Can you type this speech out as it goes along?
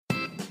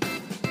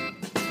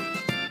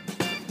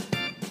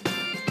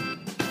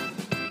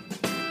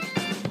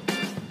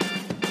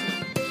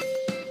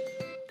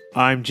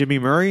I'm Jimmy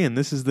Murray, and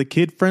this is the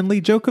kid-friendly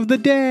joke of the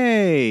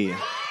day.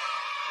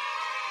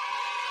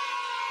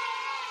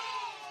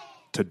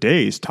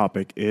 Today's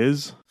topic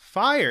is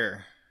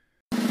fire.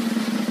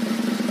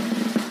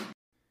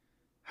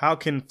 How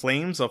can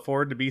flames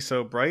afford to be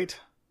so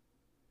bright?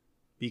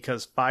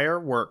 Because fire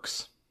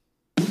works.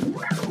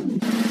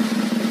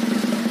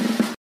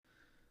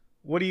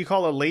 What do you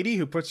call a lady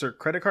who puts her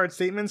credit card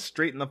statements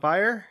straight in the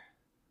fire?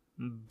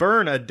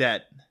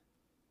 Bernadette.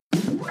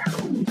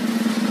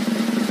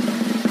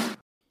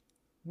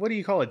 What do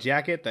you call a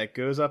jacket that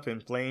goes up in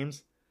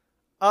flames?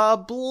 A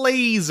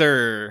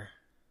blazer.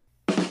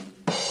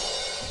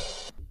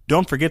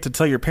 Don't forget to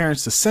tell your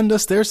parents to send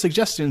us their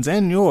suggestions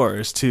and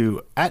yours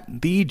to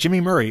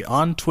 @TheJimmyMurray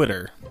on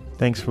Twitter.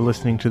 Thanks for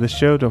listening to the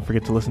show. Don't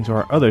forget to listen to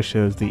our other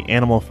shows, the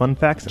Animal Fun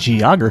Facts,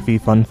 Geography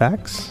Fun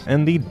Facts,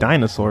 and the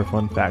Dinosaur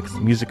Fun Facts.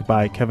 Music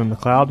by Kevin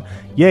MacLeod.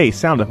 Yay!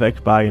 Sound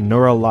effect by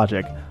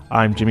Neurologic.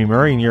 I'm Jimmy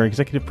Murray, and your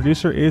executive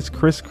producer is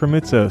Chris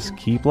Kremitzos.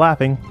 Keep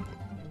laughing.